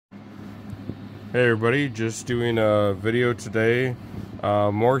Hey everybody, just doing a video today,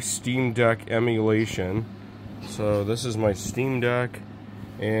 more Steam Deck emulation. So this is my Steam Deck,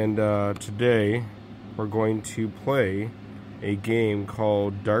 and today we're going to play a game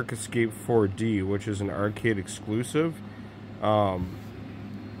called Dark Escape 4D, which is an arcade exclusive.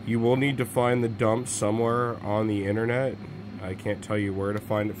 You will need to find the dump somewhere on the internet. I can't tell you where to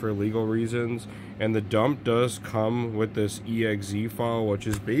find it for legal reasons, and the dump does come with this exe file, which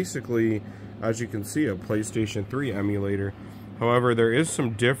is basically, as you can see, a PlayStation 3 emulator. However, there is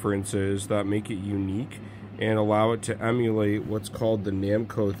some differences that make it unique and allow it to emulate what's called the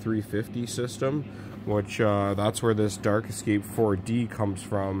Namco 350 system, which that's where this Dark Escape 4D comes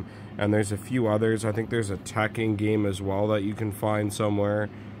from. And there's a few others. I think there's a Tekken game as well that you can find somewhere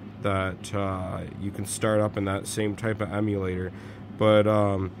that you can start up in that same type of emulator. But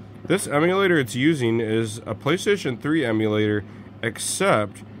this emulator it's using is a PlayStation 3 emulator,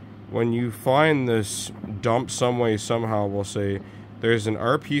 except when you find this dump some way, somehow, we'll say, there's an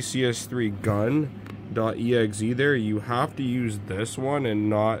RPCS3 gun.exe there, you have to use this one and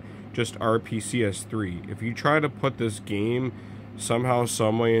not just RPCS3. If you try to put this game somehow,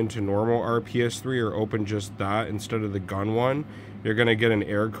 some way into normal RPS3 or open just that instead of the gun one, you're going to get an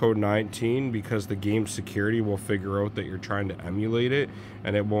error code 19 because the game security will figure out that you're trying to emulate it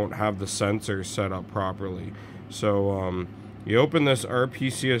and it won't have the sensor set up properly. So, you open this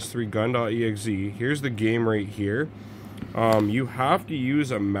RPCS3 gun.exe. Here's the game right here. You have to use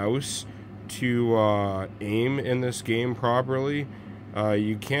a mouse to aim in this game properly.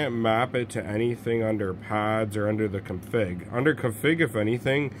 You can't map it to anything under pads or under the config. Under config, if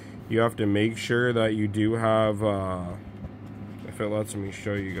anything, you have to make sure that you do have, if it lets me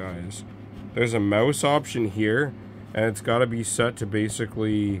show you guys, there's a mouse option here, and it's got to be set to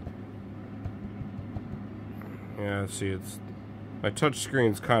basically, yeah, see, it's, my touch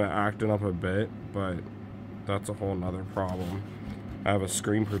screen's kind of acting up a bit, but that's a whole nother problem. I have a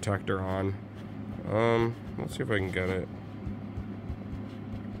screen protector on. Let's see if I can get it.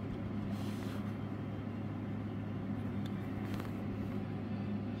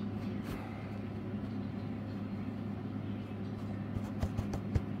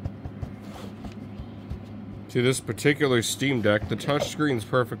 To this particular Steam Deck, the touch screen's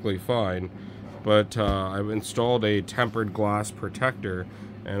perfectly fine, but I've installed a tempered glass protector,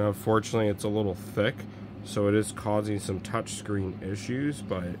 and unfortunately it's a little thick, so it is causing some touchscreen issues.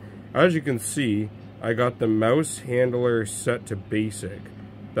 But as you can see, I got the mouse handler set to basic.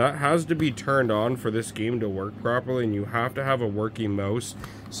 That has to be turned on for this game to work properly, and you have to have a working mouse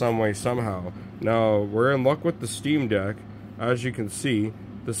some way, somehow. Now, we're in luck with the Steam Deck. As you can see,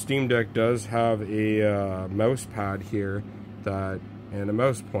 the Steam Deck does have a mouse pad here and a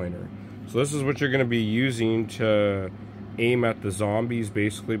mouse pointer. So this is what you're going to be using to aim at the zombies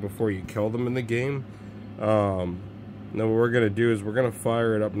basically before you kill them in the game. Now what we're going to do is we're going to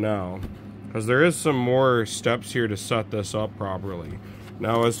fire it up now, because there is some more steps here to set this up properly.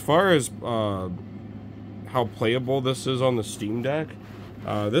 Now, as far as how playable this is on the Steam Deck,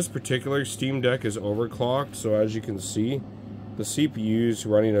 this particular Steam Deck is overclocked, so as you can see, the CPU is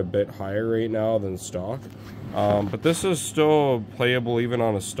running a bit higher right now than stock. But this is still playable even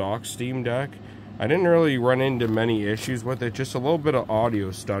on a stock Steam Deck. I didn't really run into many issues with it, just a little bit of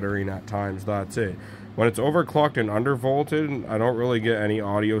audio stuttering at times, that's it. When it's overclocked and undervolted, I don't really get any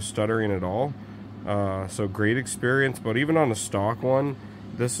audio stuttering at all. So great experience, but even on a stock one,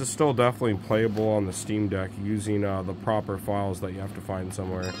 this is still definitely playable on the Steam Deck using the proper files that you have to find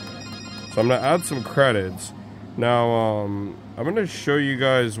somewhere. So I'm going to add some credits. Now, I'm going to show you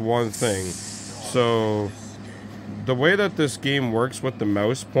guys one thing. So, the way that this game works with the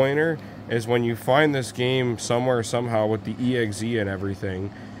mouse pointer is when you find this game somewhere, somehow, with the exe and everything,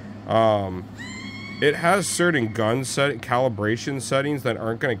 it has certain calibration settings that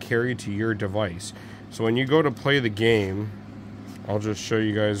aren't going to carry to your device. So when you go to play the game, I'll just show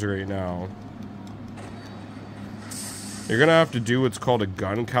you guys right now. You're going to have to do what's called a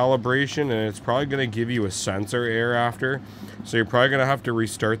gun calibration, and it's probably going to give you a sensor error after. So you're probably going to have to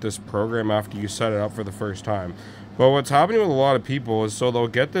restart this program after you set it up for the first time. But what's happening with a lot of people is, so they'll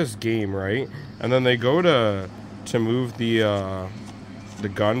get this game, right? And then they go to move the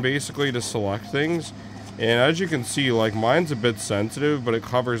gun basically to select things. And as you can see, like, mine's a bit sensitive, but it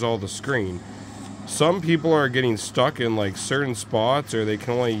covers all the screen. Some people are getting stuck in like certain spots, or they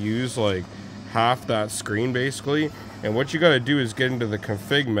can only use like half that screen basically. And what you got to do is get into the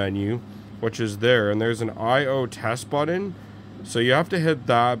config menu, which is there, and there's an IO test button. So you have to hit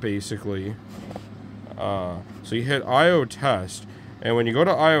that basically. So you hit IO test, and when you go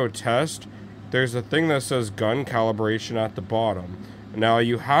to IO test, there's a thing that says gun calibration at the bottom. Now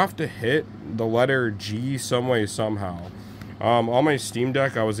you have to hit the letter G some way, somehow. On my Steam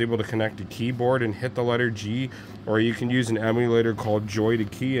Deck, I was able to connect a keyboard and hit the letter G, or you can use an emulator called Joy to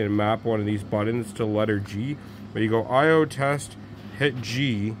Key and map one of these buttons to the letter G. But you go IO test, hit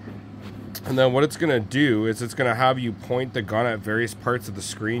G, and then what it's going to do is it's going to have you point the gun at various parts of the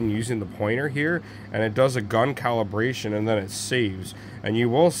screen using the pointer here, and it does a gun calibration, and then it saves. And you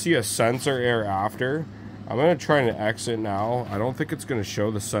will see a sensor error after. I'm going to try and exit now. I don't think it's going to show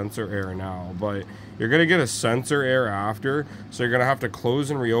the sensor error now, but you're going to get a sensor error after, so you're going to have to close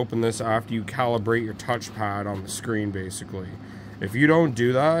and reopen this after you calibrate your touchpad on the screen, basically. If you don't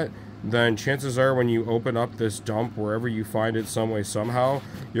do that, then chances are when you open up this dump, wherever you find it some way, somehow,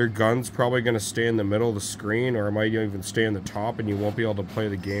 your gun's probably going to stay in the middle of the screen, or it might even stay in the top, and you won't be able to play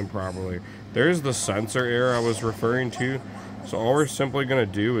the game properly. There's the sensor error I was referring to. So all we're simply going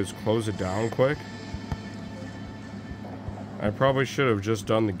to do is close it down quick. I probably should have just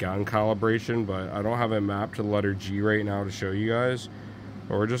done the gun calibration, but I don't have it mapped to the letter G right now to show you guys.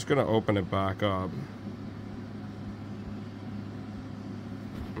 But we're just going to open it back up.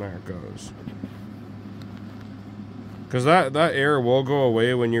 There it goes. Because that error will go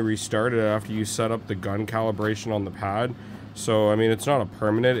away when you restart it after you set up the gun calibration on the pad. So, I mean, it's not a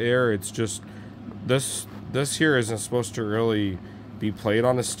permanent error. It's just this here isn't supposed to really be played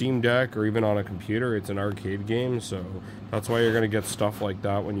on a Steam Deck or even on a computer. It's an arcade game, so that's why you're going to get stuff like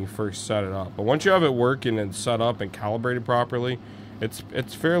that when you first set it up. But once you have it working and set up and calibrated properly,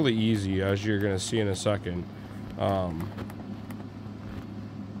 it's fairly easy, as you're going to see in a second. So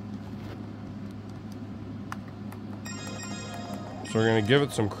we're going to give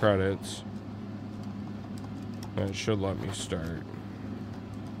it some credits, and it should let me start.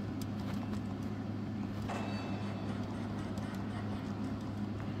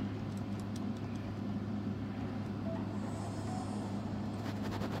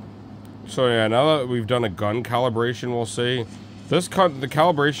 So yeah, now that we've done a gun calibration, we'll say the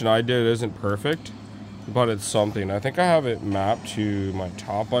calibration I did isn't perfect, but it's something. I think I have it mapped to my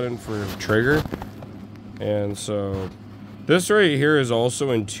top button for trigger, and so this right here is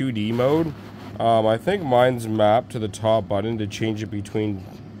also in 2D mode. I think mine's mapped to the top button to change it between.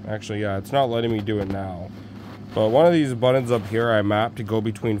 Actually, yeah, it's not letting me do it now. But one of these buttons up here I mapped to go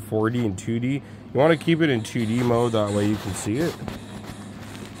between 4D and 2D. You want to keep it in 2D mode, that way you can see it.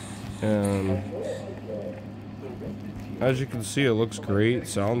 And as you can see, it looks great,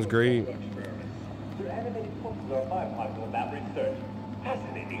 sounds great.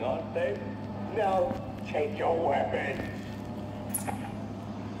 Fascinating, aren't they? Now take your weapon.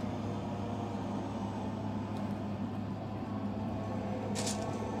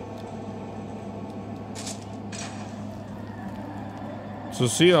 So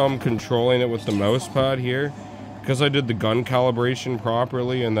see how I'm controlling it with the mouse pad here? Because I did the gun calibration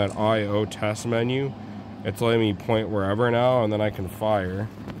properly in that IO test menu, it's letting me point wherever now, and then I can fire,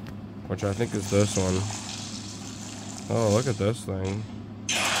 which I think is this one. Oh, look at this thing.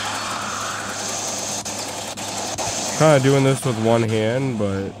 Kind of doing this with one hand,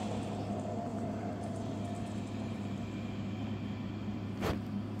 but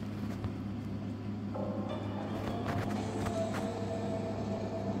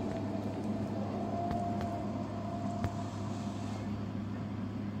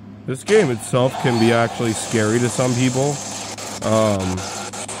this game itself can be actually scary to some people.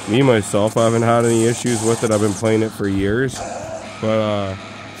 Me, myself, I haven't had any issues with it. I've been playing it for years. But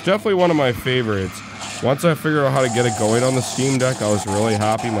it's definitely one of my favorites. Once I figured out how to get it going on the Steam Deck, I was really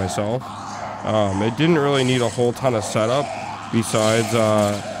happy myself. It didn't really need a whole ton of setup. Besides,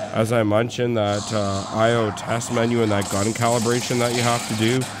 as I mentioned, that IO test menu and that gun calibration that you have to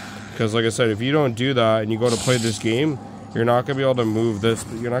do. Because like I said, if you don't do that and you go to play this game, you're not gonna be able to move this.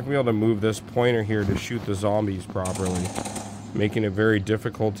 You're not gonna be able to move this pointer here to shoot the zombies properly, making it very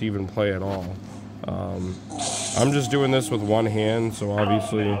difficult to even play at all. I'm just doing this with one hand, so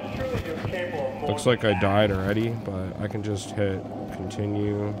obviously looks like I died already. But I can just hit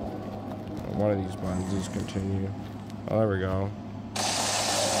continue. One of these buttons is continue. Oh, there we go.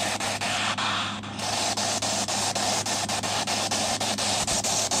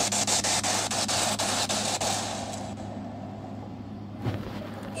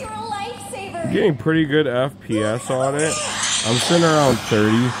 Getting pretty good FPS on it. I'm sitting around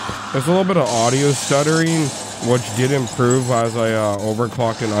 30. There's a little bit of audio stuttering, which did improve as I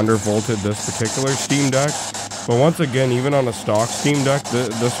overclocked and undervolted this particular Steam Deck. But once again, even on a stock Steam Deck,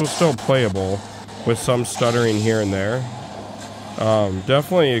 this was still playable with some stuttering here and there.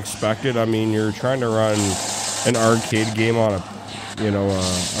 Definitely expected. I mean, you're trying to run an arcade game on a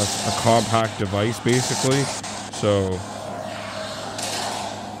compact device, basically. So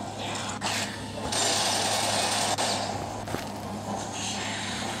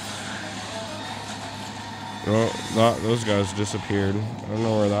Oh, those guys disappeared. I don't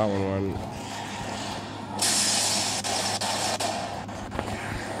know where that one went.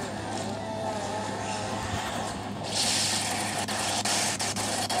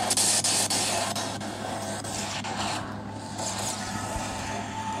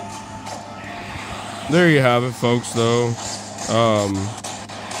 There you have it, folks, though.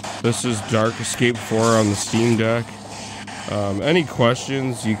 This is Dark Escape 4 on the Steam Deck. Any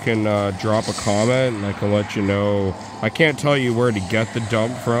questions, you can drop a comment and I can let you know. I can't tell you where to get the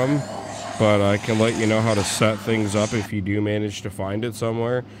dump from, but I can let you know how to set things up if you do manage to find it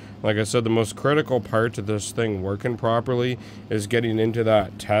somewhere. Like I said, the most critical part to this thing working properly is getting into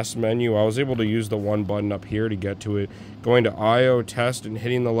that test menu. I was able to use the one button up here to get to it, going to IO test and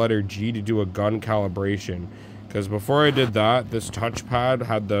hitting the letter G to do a gun calibration. Because before I did that, this touchpad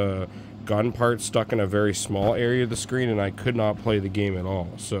had the gun part stuck in a very small area of the screen and I could not play the game at all.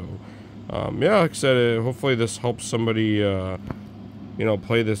 So, yeah, like I said, hopefully this helps somebody, you know,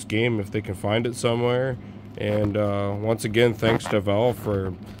 play this game if they can find it somewhere. And once again, thanks to Valve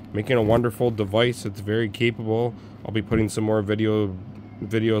for making a wonderful device. It's very capable. I'll be putting some more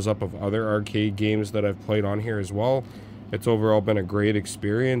videos up of other arcade games that I've played on here as well. It's overall been a great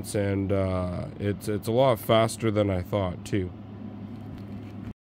experience, and it's a lot faster than I thought too.